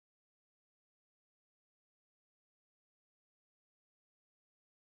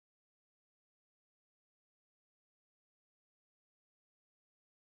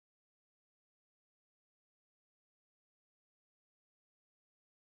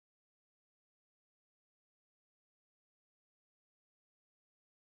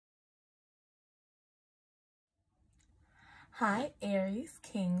Hi, Aries,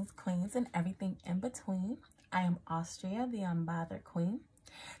 kings, queens, and everything in between. I am Austria, the unbothered queen.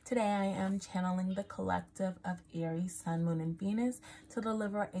 Today I am channeling the collective of Aries, Sun, Moon, and Venus to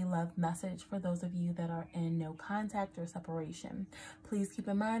deliver a love message for those of you that are in no contact or separation. Please keep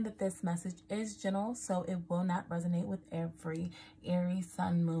in mind that this message is general, so it will not resonate with every Aries,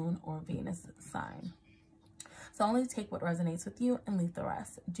 Sun, Moon, or Venus sign. So only take what resonates with you and leave the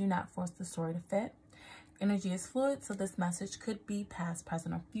rest. Do not force the story to fit. Energy is fluid, so this message could be past,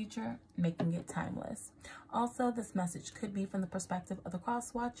 present, or future, making it timeless. Also, this message could be from the perspective of the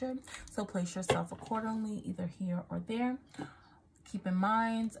cross-watcher, so place yourself accordingly, either here or there. Keep in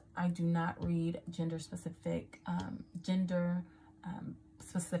mind, I do not read gender specifically.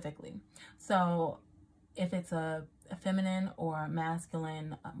 So if it's a feminine or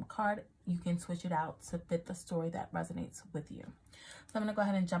masculine card, you can switch it out to fit the story that resonates with you. So I'm going to go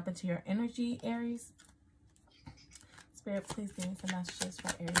ahead and jump into your energy, Aries. Spirit, please give me some messages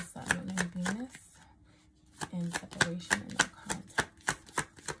for Aries, Sun, Moon, and Venus in separation and no contact.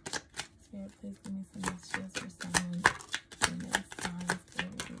 Spirit, please give me some messages for Sun, Moon, Venus, signs,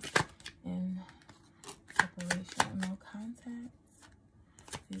 Aries in separation and no contact.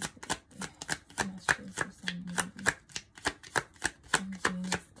 Please give me messages for Sun, Moon, and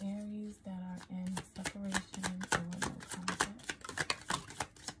Venus, Aries that are in separation or no contact.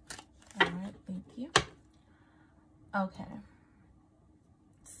 All right, thank you. Okay,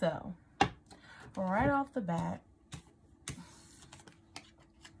 so right off the bat,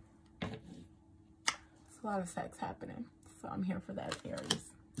 there's a lot of sex happening, so I'm here for that,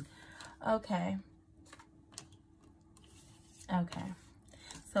 Aries. Okay,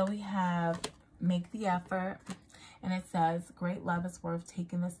 so we have make the effort, and it says great love is worth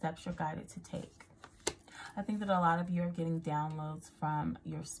taking the steps you're guided to take. I think that a lot of you are getting downloads from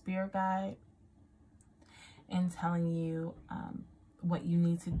your spirit guide and telling you what you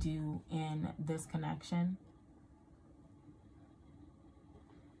need to do in this connection,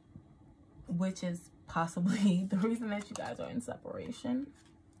 which is possibly the reason that you guys are in separation.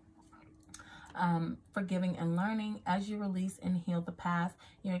 Forgiving and learning. As you release and heal the past,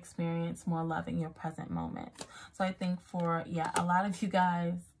 you experience more love in your present moment. So I think for, a lot of you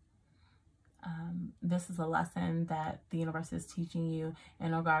guys, this is a lesson that the universe is teaching you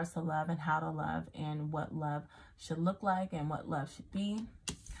in regards to love and how to love and what love should look like and what love should be.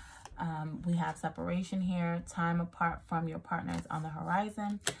 We have separation here. Time apart from your partner is on the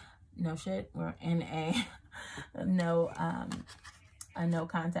horizon. No shit. We're in a no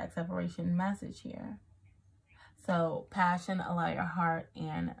contact separation message here. So passion, allow your heart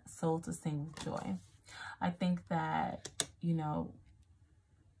and soul to sing with joy. I think that,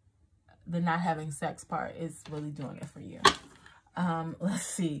 the not having sex part is really doing it for you. Let's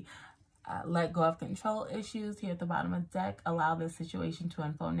see. Let go of control issues here at the bottom of the deck. Allow this situation to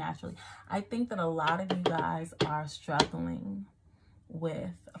unfold naturally. I think that a lot of you guys are struggling with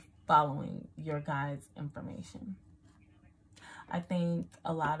following your guide's information. I think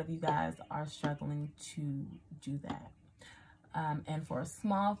a lot of you guys are struggling to do that. And for a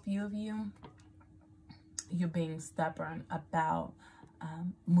small few of you, you're being stubborn about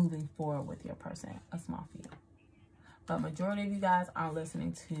moving forward with your person, a small few. But majority of you guys aren't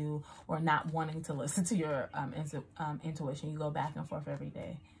listening to or not wanting to listen to your intuition. You go back and forth every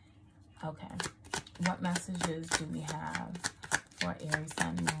day. Okay. What messages do we have for Aries,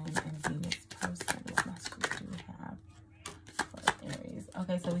 Sun, Moon, and Venus person? What messages do we have for Aries?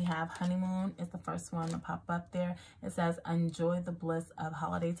 Okay, so we have honeymoon is the first one to pop up there. It says, enjoy the bliss of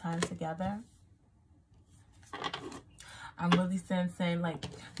holiday time together. I'm really sensing, like,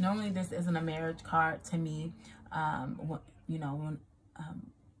 normally this isn't a marriage card to me, from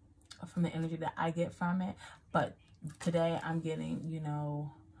the energy that I get from it. But today I'm getting,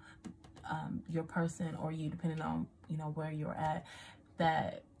 your person or you, depending on, where you're at,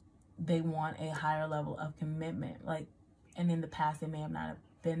 that they want a higher level of commitment. Like, and in the past, it may have not have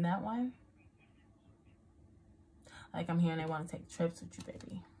been that way. Like, I'm hearing they want to take trips with you,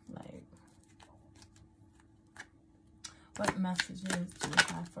 baby. Like, what messages do we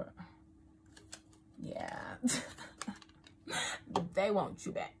have for? Yeah. They want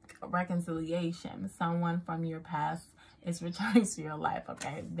you back. Reconciliation. Someone from your past is returning to your life,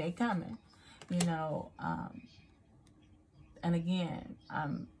 okay? They coming. And again,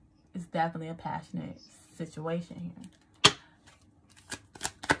 it's definitely a passionate situation here.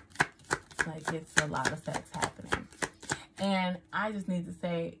 Like, it's a lot of sex happening. And I just need to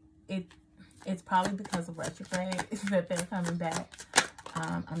say, it's probably because of retrograde that they're coming back.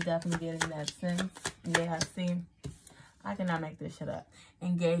 I'm definitely getting that sense. Yeah, see, I cannot make this shit up.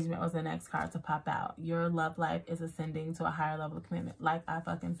 Engagement was the next card to pop out. Your love life is ascending to a higher level of commitment. Like I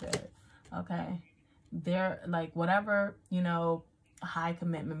fucking said, okay? They're like, whatever, you know, high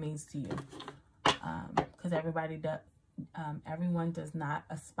commitment means to you. Because everyone does not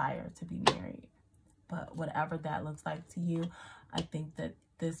aspire to be married. But whatever that looks like to you, I think that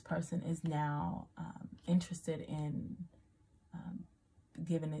this person is now interested in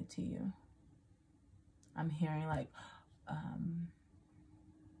giving it to you. I'm hearing like,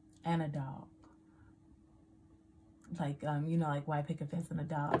 and a dog. Like, you know, like white picket fence and a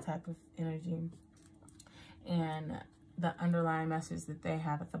dog type of energy. And the underlying message that they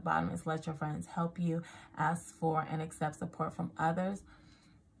have at the bottom is let your friends help you, ask for and accept support from others.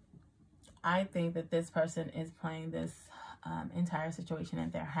 I think that this person is playing this entire situation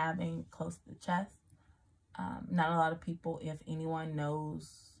that they're having close to the chest. Not a lot of people, if anyone,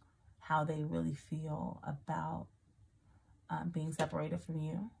 knows how they really feel about being separated from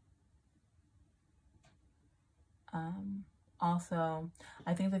you. Also,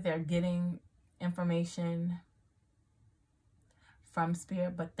 I think that they're getting information from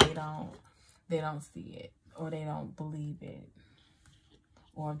spirit, but they don't see it, or they don't believe it,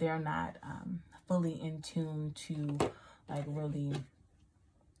 or they're not fully in tune to like really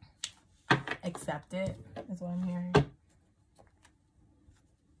accept it, is what I'm hearing.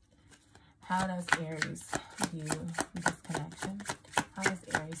 How does Aries view this connection? How does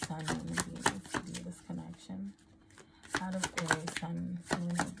Aries Sun view this connection? How does Aries Sun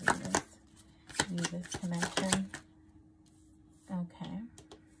view this connection? Okay.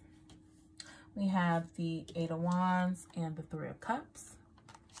 We have the Eight of Wands and the Three of Cups.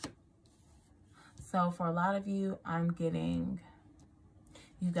 So for a lot of you, I'm getting,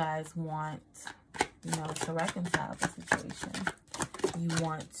 you guys want, you know, to reconcile the situation. You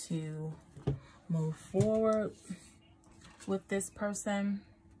want to move forward with this person,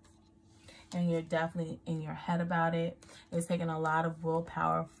 and you're definitely in your head about it. It's taking a lot of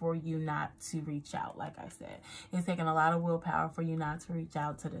willpower for you not to reach out. Like I said, it's taking a lot of willpower for you not to reach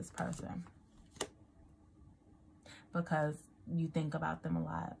out to this person, because you think about them a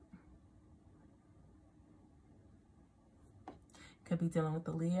lot. Could be dealing with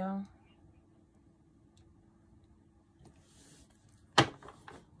the Leo.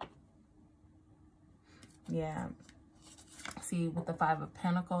 Yeah. See, with the Five of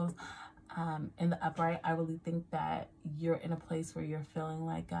Pentacles in the upright, I really think that you're in a place where you're feeling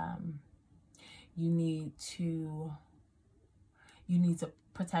like you need to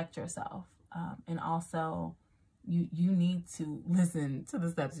protect yourself, and also you need to listen to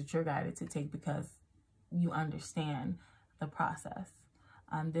the steps that you're guided to take, because you understand the process.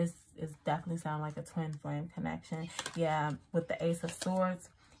 This is definitely sound like a twin flame connection. Yeah, with the Ace of Swords,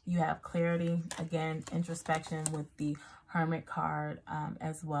 you have clarity, again, introspection with the Hermit card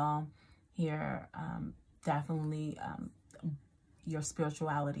as well. Here, definitely your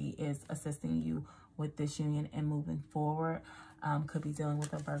spirituality is assisting you with this union and moving forward. Could be dealing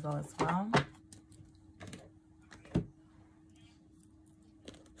with a Virgo as well.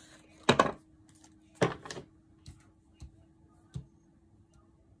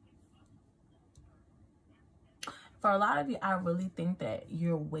 For a lot of you, I really think that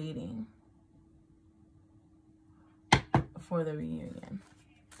you're waiting for the reunion.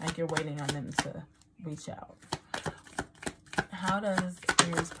 Like you're waiting on them to reach out. How does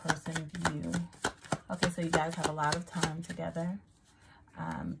Aries person view? Okay, so you guys have a lot of time together.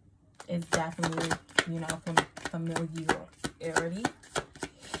 It's definitely, you know, familiarity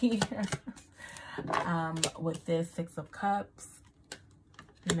here. With this Six of Cups,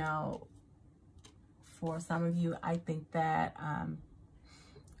 you know, for some of you, I think that,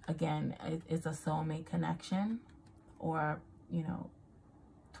 again, it's a soulmate connection, or, you know,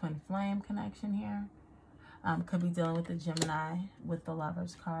 twin flame connection here. Could be dealing with the Gemini with the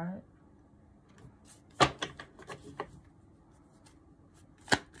Lovers card. How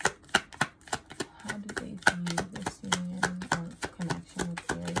do they view this union or connection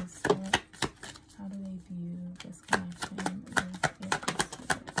with Aries Spirit? How do they view this connection with Aries Spirit?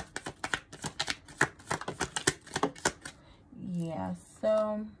 Yeah,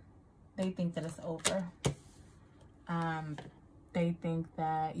 so they think that it's over. They think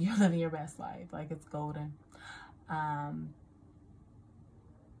that you're living your best life, like it's golden.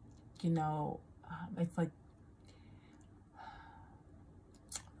 You know, it's like,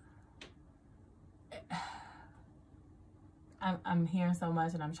 I'm hearing so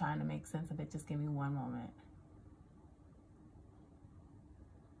much and I'm trying to make sense of it. Just give me one moment.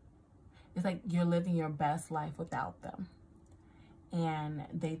 It's like you're living your best life without them. And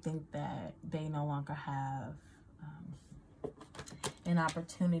they think that they no longer have an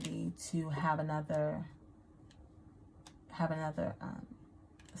opportunity to have another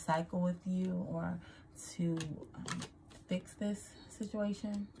cycle with you, or to fix this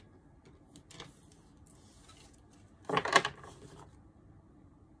situation.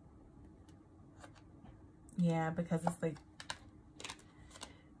 Yeah, because it's like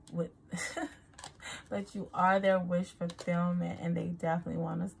with but you are their wish fulfillment, and they definitely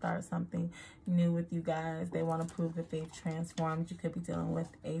want to start something new with you guys. They want to prove that they've transformed. You could be dealing with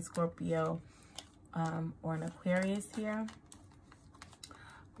a Scorpio or an Aquarius here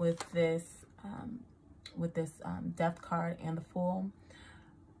with this Death card and the Fool.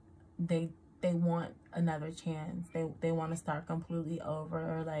 They want another chance. They want to start completely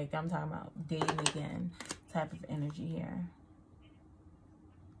over. Like, I'm talking about dating again type of energy here.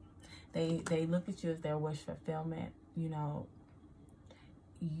 They look at you as their wish fulfillment. You know,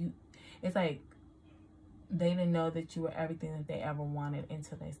 it's like they didn't know that you were everything that they ever wanted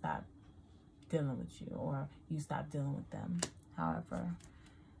until they stopped dealing with you, or you stopped dealing with them. However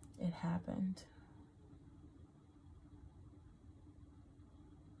it happened.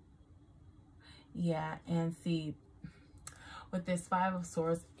 Yeah, and see, with this Five of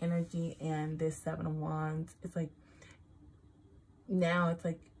Swords energy and this Seven of Wands, it's like, now it's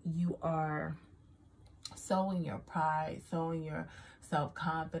like you are sowing your pride, sowing your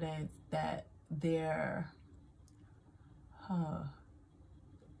self-confidence, that they're,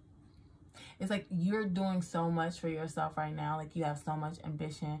 it's like you're doing so much for yourself right now. Like, you have so much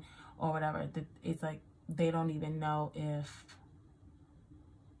ambition or whatever. It's like they don't even know if,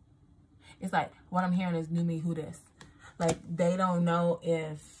 it's like, what I'm hearing is new me, who this? Like, they don't know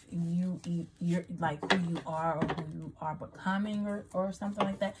if you're like who you are, or who you are becoming, or something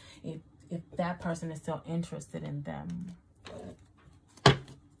like that. If that person is still interested in them.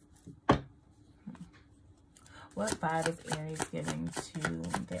 What vibe is Aries giving to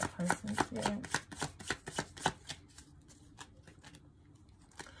their person spirit?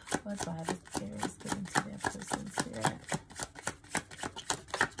 What vibe is Aries giving to their person spirit?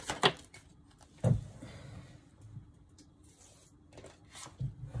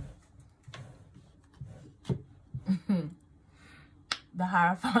 The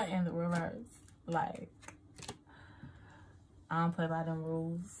Hierophant and the reverse. Like, I don't play by them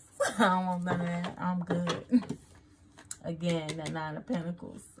rules. I don't want none of that. I'm good. Again, that Nine of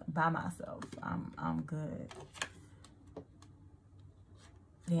Pentacles, by myself. I'm good.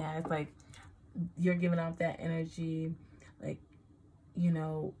 Yeah, it's like you're giving off that energy, like, you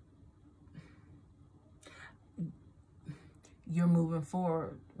know, you're moving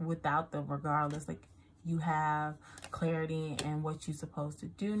forward without the regardless. Like, you have clarity in what you're supposed to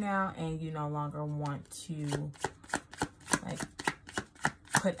do now, and you no longer want to, like,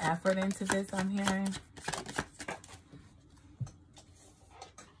 put effort into this, I'm hearing.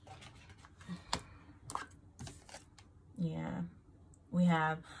 Yeah. We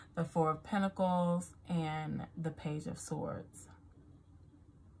have the Four of Pentacles and the Page of Swords.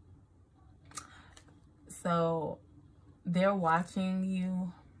 So they're watching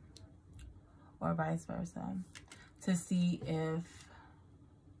you, or vice versa, to see if,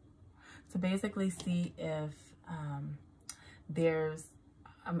 to basically see if there's,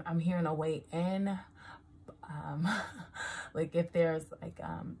 I'm hearing a way in, like if there's like,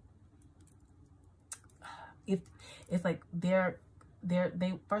 if it's like they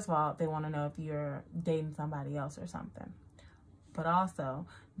first of all, they want to know if you're dating somebody else or something. But also,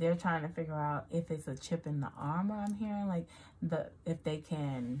 they're trying to figure out if it's a chip in the armor, I'm hearing. Like, if they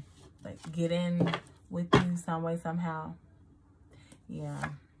can, like, get in with you some way, somehow. Yeah.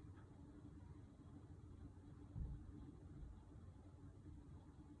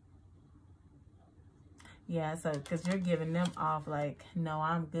 Yeah, so, because you're giving them off like, no,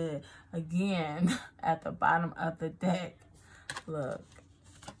 I'm good. Again, at the bottom of the deck, look,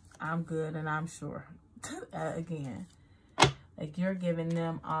 I'm good and I'm sure. Again. Like, you're giving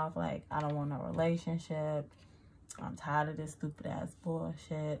them off like, I don't want no relationship. I'm tired of this stupid ass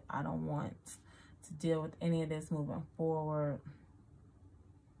bullshit. I don't want to deal with any of this moving forward.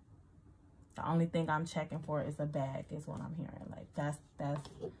 The only thing I'm checking for is a bag, is what I'm hearing. Like, that's the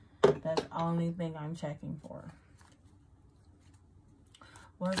only thing I'm checking for.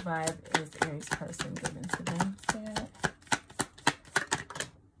 What vibe is Aries person giving to them, Spirit?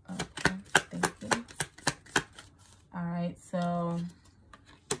 Okay, thank you. All right, so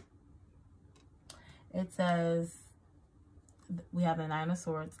it says we have the Nine of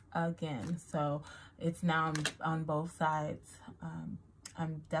Swords again. So it's now on both sides.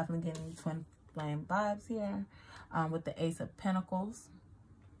 I'm definitely getting twin flame vibes here with the Ace of Pentacles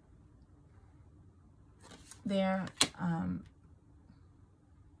there.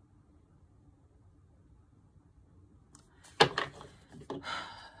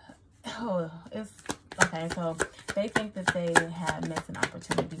 Oh, it's okay. So they think that they have missed an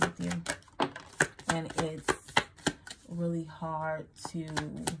opportunity with you, and it's really hard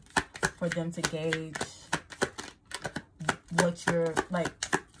for them to gauge what you're like,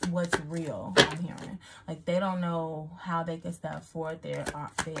 what's real. I'm hearing like they don't know how they can step forward. They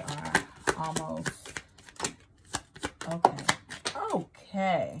are almost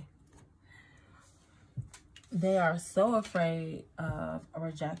okay. They are so afraid of a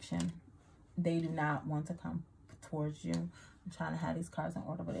rejection. They do not want to come towards you. I'm trying to have these cards in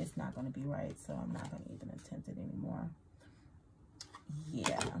order, but it's not going to be right, so I'm not going to even attempt it anymore.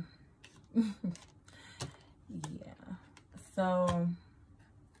 Yeah. Yeah. So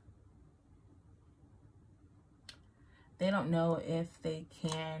they don't know if they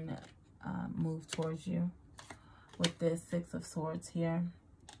can move towards you with this Six of Swords here.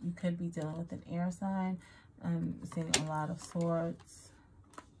 You could be dealing with an air sign. I'm seeing a lot of swords.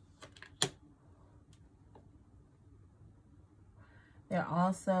 They're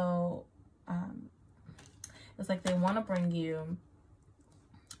also, it's like they want to bring you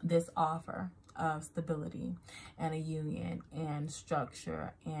this offer of stability and a union and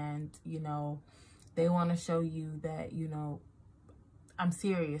structure. And, you know, they want to show you that, you know, I'm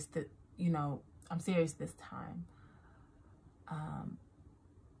serious, that, you know, I'm serious this time.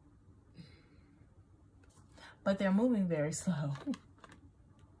 But they're moving very slow.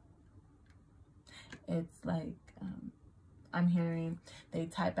 It's like, I'm hearing they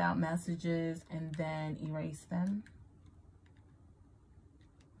type out messages and then erase them.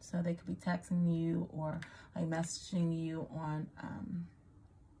 So they could be texting you or like messaging you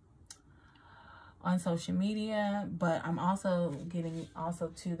on social media. But I'm also getting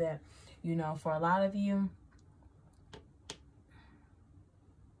too that, you know, for a lot of you,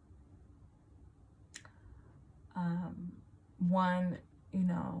 one, you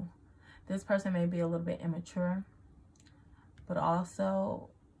know, this person may be a little bit immature, but also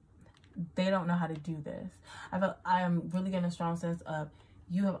they don't know how to do this. I am really getting a strong sense of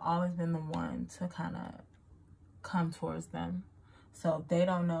you have always been the one to kind of come towards them. So they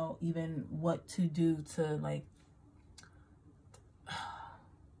don't know even what to do to like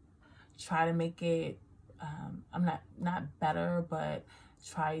try to make it, I'm not better, but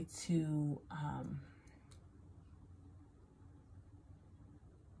try to,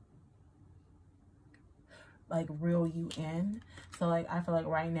 like reel you in. So like I feel like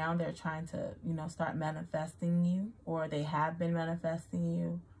right now they're trying to, you know, start manifesting you, or they have been manifesting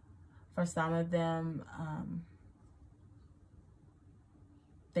you. For some of them,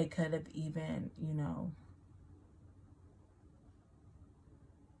 they could have even, you know,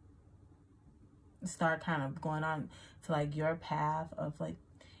 start kind of going on to like your path of like,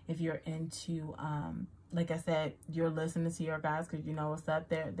 if you're into, like I said, you're listening to your guys because you know what's up.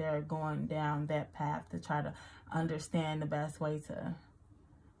 They're going down that path to try to understand the best way to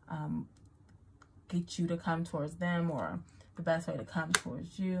get you to come towards them, or the best way to come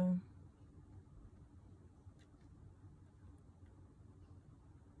towards you.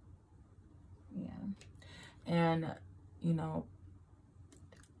 Yeah. And, you know,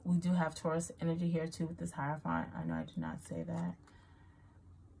 we do have Taurus energy here too with this Hierophant. I know I did not say that.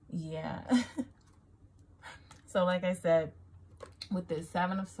 Yeah. So like I said, with this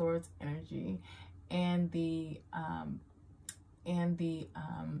Seven of Swords energy and the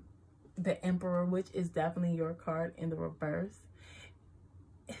Emperor, which is definitely your card in the reverse,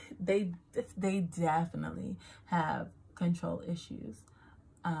 they definitely have control issues.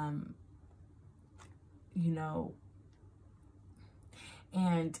 You know,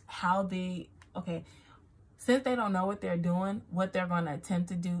 and how they, okay, since they don't know what they're doing, what they're going to attempt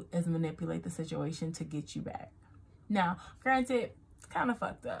to do is manipulate the situation to get you back. Now, granted, it's kind of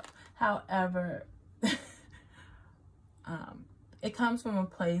fucked up. However, it comes from a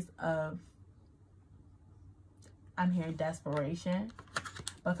place of, I'm hearing desperation,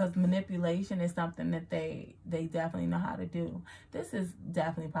 because manipulation is something that they definitely know how to do. This is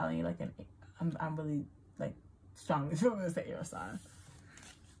definitely probably like I'm really like strongly feeling this air sign.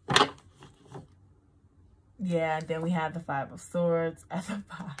 Yeah, then we have the Five of Swords at the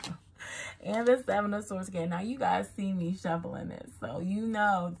bottom. And the Seven of Swords again. Now, you guys see me shuffling this, so you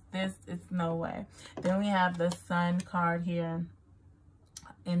know this is no way. Then we have the Sun card here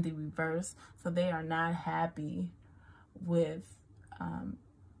in the reverse. So they are not happy with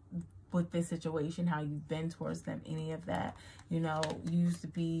this situation, how you've been towards them, any of that. You know, you used to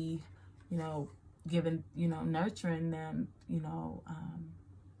be, you know, giving, you know, nurturing them, you know,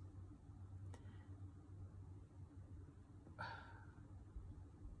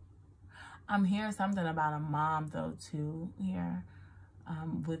 I'm hearing something about a mom though too here.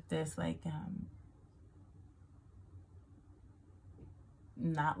 with this, like,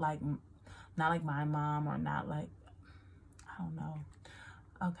 not like my mom, or not like, I don't know.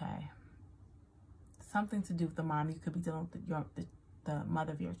 Okay. Something to do with the mom. You could be dealing with the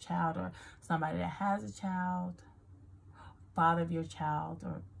mother of your child, or somebody that has a child, father of your child,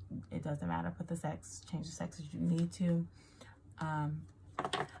 or it doesn't matter. Put the sex, change the sex as you need to.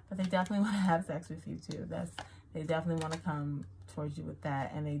 But they definitely want to have sex with you too. They definitely want to come towards you with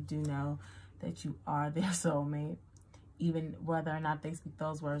that, and they do know that you are their soulmate. Even whether or not they speak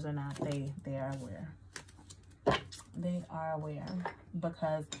those words or not, they are aware. They are aware,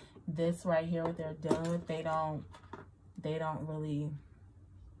 because this right here, what they're dealing with, they don't really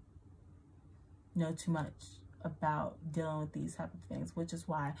know too much about dealing with these type of things, which is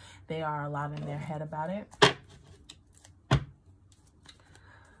why they are a lot in their head about it.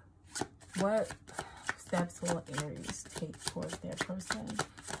 What steps will Aries take towards their person?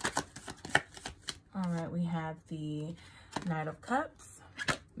 All right, we have the Knight of Cups,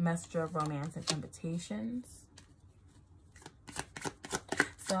 Messenger of Romance and Invitations.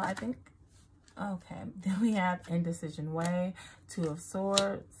 So I think, okay, then we have Indecision Way, Two of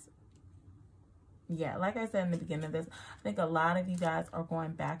Swords. Yeah, like I said in the beginning of this, I think a lot of you guys are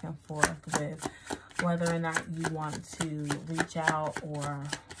going back and forth with whether or not you want to reach out or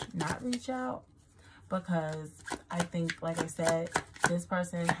not reach out. Because I think, like I said, this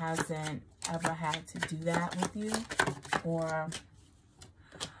person hasn't ever had to do that with you, or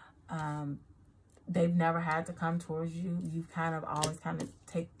they've never had to come towards you. You've kind of always kind of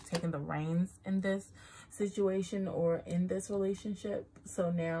taken the reins in this situation or in this relationship.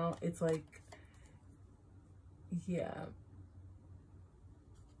 So now it's like, yeah.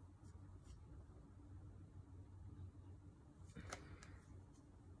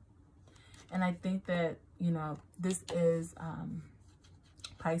 And I think that, you know, this is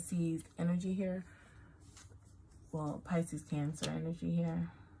Pisces energy here. Well, Pisces Cancer energy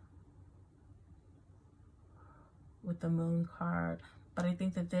here with the Moon card. But I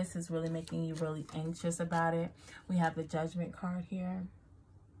think that this is really making you really anxious about it. We have the Judgment card here.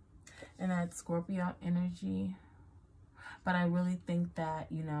 And that's Scorpio energy. But I really think that,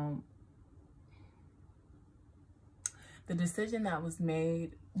 you know, the decision that was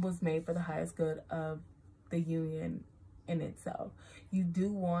made for the highest good of the union in itself. You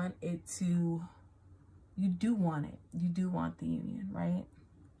do want it to, you do want the union, right?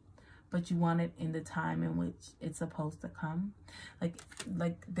 But you want it in the time in which it's supposed to come.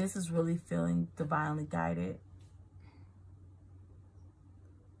 Like this is really feeling divinely guided.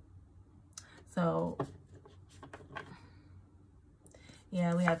 So,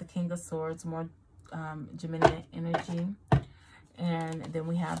 yeah, we have the King of Swords, more Gemini energy. And then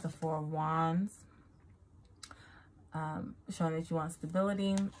we have the Four of Wands, showing that you want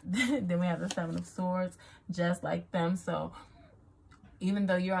stability. Then we have the Seven of Swords, just like them. So even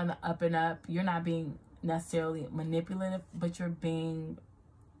though you're on the up and up, you're not being necessarily manipulative, but you're being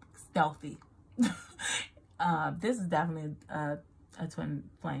stealthy. This is definitely a twin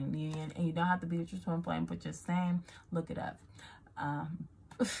flame union, and you don't have to be with your twin flame, but just saying, look it up.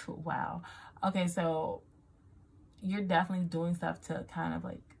 Wow. Okay, so you're definitely doing stuff to kind of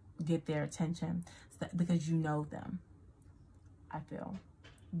like get their attention, because you know them. I feel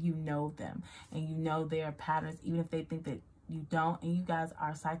you know them, and you know their patterns, even if they think that you don't, and you guys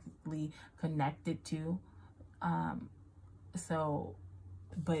are psychically connected too. So,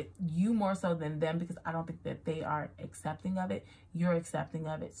 but you more so than them, because I don't think that they are accepting of it. You're accepting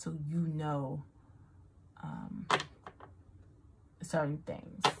of it, so you know certain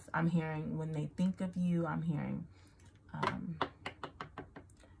things. I'm hearing when they think of you, I'm hearing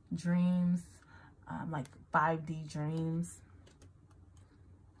dreams, like 5D dreams.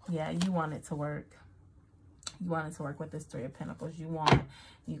 Yeah, you want it to work. You want it to work with this Three of Pentacles. You want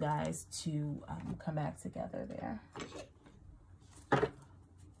you guys to come back together there.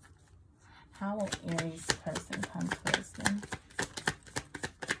 How will Aries person come towards them?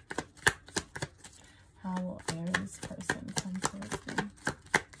 How will Aries person come towards them?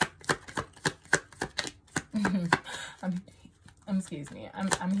 Excuse me.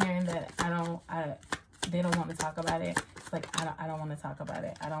 I'm hearing that they don't want to talk about it. It's like I don't want to talk about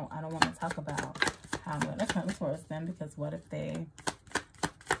it. I don't want to talk about how I'm gonna come towards them, because what if they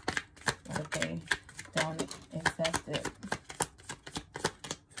don't accept it?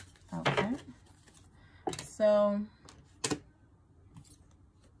 Okay. So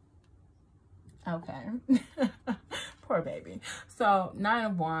okay. Poor baby. So, Nine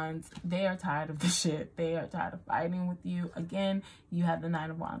of Wands, they are tired of the shit. They are tired of fighting with you. Again, you have the Nine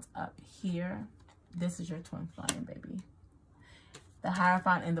of Wands up here. This is your twin flame, baby. The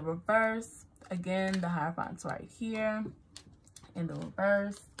Hierophant in the reverse. Again, the Hierophant's right here in the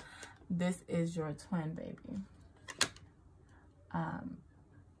reverse. This is your twin, baby.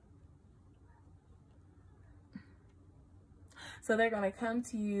 So they're going to come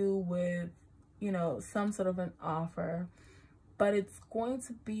to you with, you know, some sort of an offer, but it's going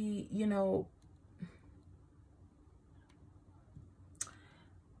to be, you know,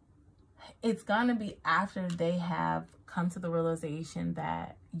 it's going to be after they have come to the realization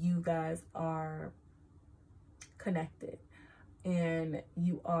that you guys are connected and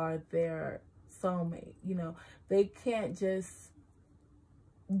you are their soulmate. You know, they can't just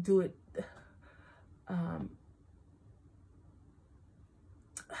do it.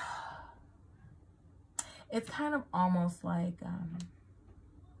 It's kind of almost like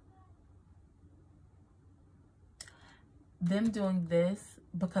them doing this,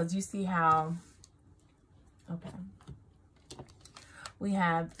 because you see how, okay, we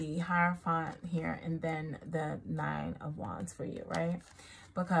have the Hierophant here and then the 9 of Wands for you, right?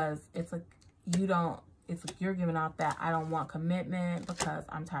 Because it's like you don't, it's like you're giving off that I don't want commitment because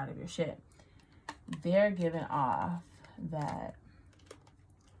I'm tired of your shit. They're giving off that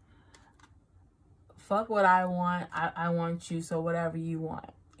fuck what I want, I want you, so whatever you want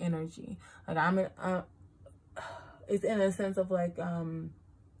energy. Like I'm in, it's in a sense of like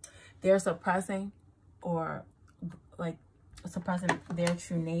they're suppressing or like suppressing their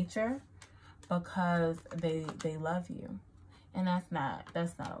true nature because they love you, and that's not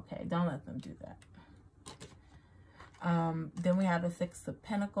okay. Don't let them do that. Then we have the 6 of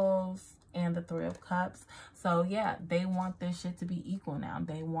Pentacles and the 3 of Cups. So yeah, they want this shit to be equal now.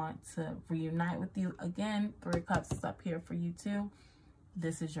 They want to reunite with you again. 3 of Cups is up here for you too.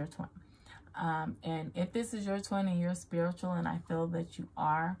 This is your twin. And if this is your twin and you're spiritual, and I feel that you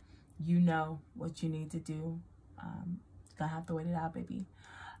are, you know what you need to do. Gonna have to wait it out, baby.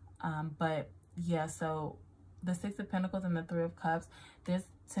 But yeah, so the 6 of Pentacles and the 3 of Cups, this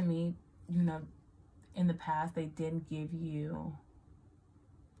to me, you know, in the past they didn't give you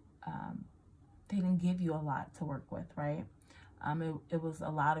a lot to work with, right? It was a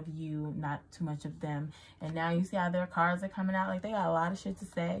lot of you, not too much of them. And now you see how their cards are coming out. Like, they got a lot of shit to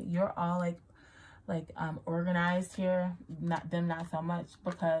say. You're all like organized here. Not so much,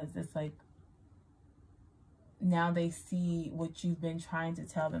 because it's like now they see what you've been trying to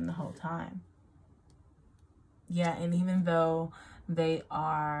tell them the whole time. Yeah, and even though they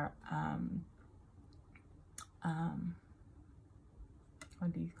are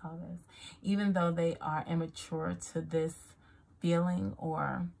what do you call this? Even though they are immature to this feeling,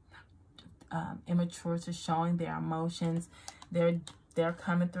 or immature to showing their emotions, they're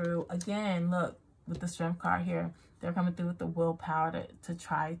coming through again. Look, with the Strength card here, they're coming through with the willpower to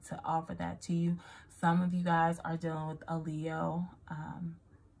try to offer that to you. Some of you guys are dealing with a Leo,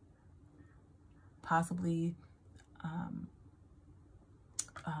 possibly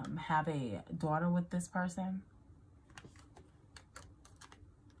have a daughter with this person.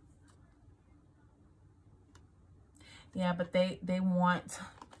 Yeah, but they want,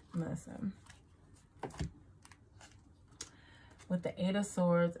 listen, with the 8 of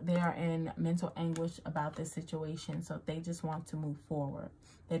Swords, they are in mental anguish about this situation, so they just want to move forward.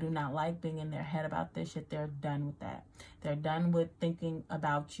 They do not like being in their head about this shit. They're done with that. They're done with thinking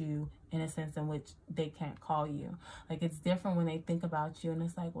about you in a sense in which they can't call you. Like, it's different when they think about you and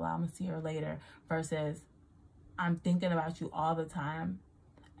it's like, well, I'm gonna see her later, versus I'm thinking about you all the time.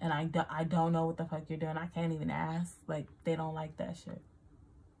 And I don't know what the fuck you're doing. I can't even ask. Like, they don't like that shit.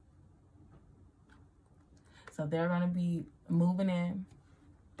 So they're going to be moving in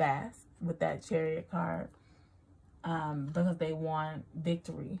fast with that Chariot card, because they want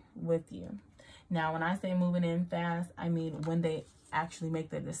victory with you. Now, when I say moving in fast, I mean when they actually make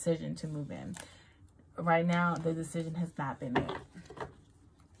the decision to move in. Right now, the decision has not been made.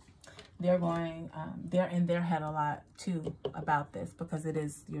 They're going, they're in their head a lot too about this, because it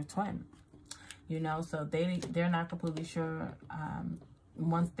is your twin, you know, so they're not completely sure.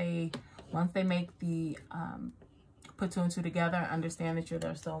 Once they make the, put 2 and 2 together, understand that you're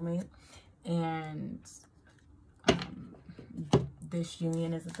their soulmate, and, this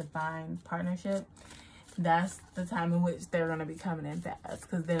union is a divine partnership, that's the time in which they're going to be coming in fast,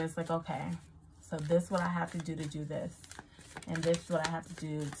 because then it's like, okay, so this is what I have to do this. And this is what I have to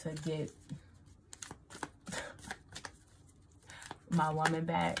do to get my woman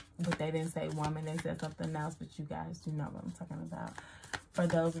back. But they didn't say woman, they said something else. But you guys do know what I'm talking about. For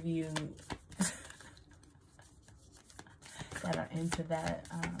those of you that are into that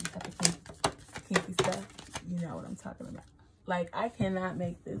type of kinky stuff, you know what I'm talking about. Like, I cannot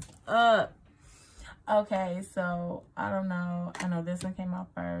make this up. Okay, so I don't know. I know this one came out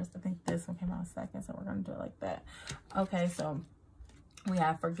first. I think this one came out second, so we're going to do it like that. Okay, so we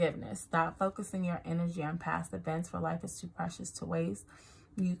have forgiveness. Stop focusing your energy on past events, for life is too precious to waste.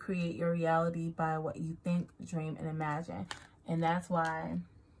 You create your reality by what you think, dream, and imagine. And that's why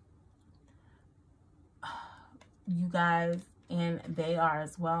you guys, and they are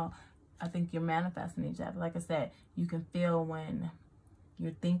as well, I think you're manifesting each other. Like I said, you can feel when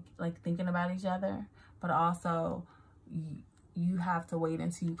you're thinking about each other, but also you have to wait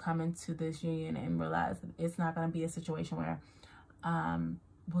until you come into this union and realize that it's not going to be a situation where,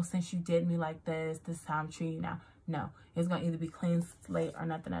 well, since you did me like this time I'm treating you now. No, it's going to either be clean slate or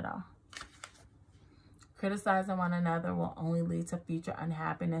nothing at all. Criticizing one another will only lead to future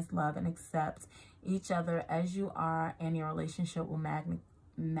unhappiness. Love and accept each other as you are, and your relationship will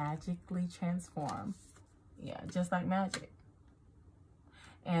magically transform. Yeah, just like magic.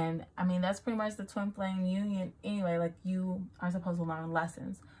 And I mean, that's pretty much the twin flame union anyway. Like, you are supposed to learn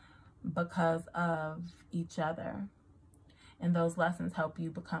lessons because of each other, and those lessons help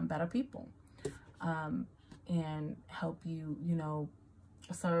you become better people, and help you, you know,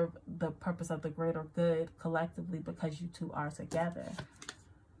 serve the purpose of the greater good collectively, because you two are together.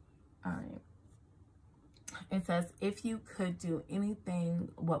 All right. It says, if you could do anything,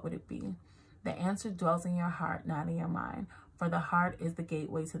 what would it be? The answer dwells in your heart, not in your mind. For the heart is the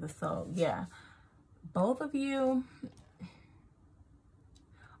gateway to the soul. Yeah. Both of you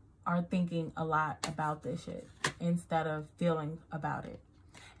are thinking a lot about this shit instead of feeling about it.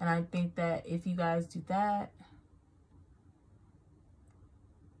 And I think that if you guys do that,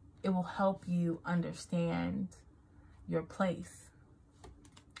 it will help you understand your place.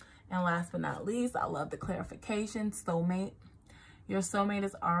 And last but not least, I love the clarification, soulmate. Your soulmate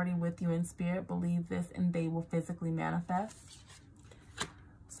is already with you in spirit. Believe this and they will physically manifest.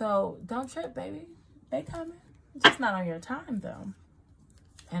 So don't trip, baby. They coming. Just not on your time, though.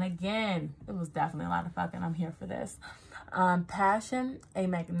 And again, it was definitely a lot of fucking. I'm here for this. Passion, a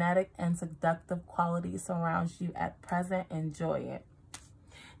magnetic and seductive quality surrounds you at present. Enjoy it.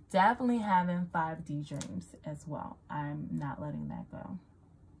 Definitely having 5D dreams as well. I'm not letting that go,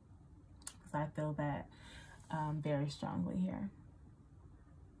 because I feel that very strongly here.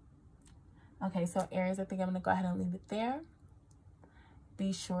 Okay, so Aries, I think I'm going to go ahead and leave it there.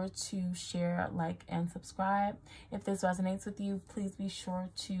 Be sure to share, like, and subscribe. If this resonates with you, please be sure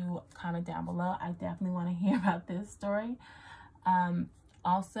to comment down below. I definitely want to hear about this story.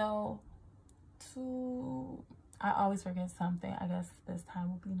 Also, I always forget something. I guess this time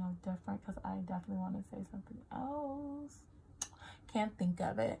will be no different, because I definitely want to say something else. Can't think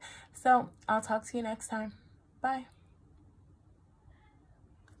of it. So I'll talk to you next time. Bye.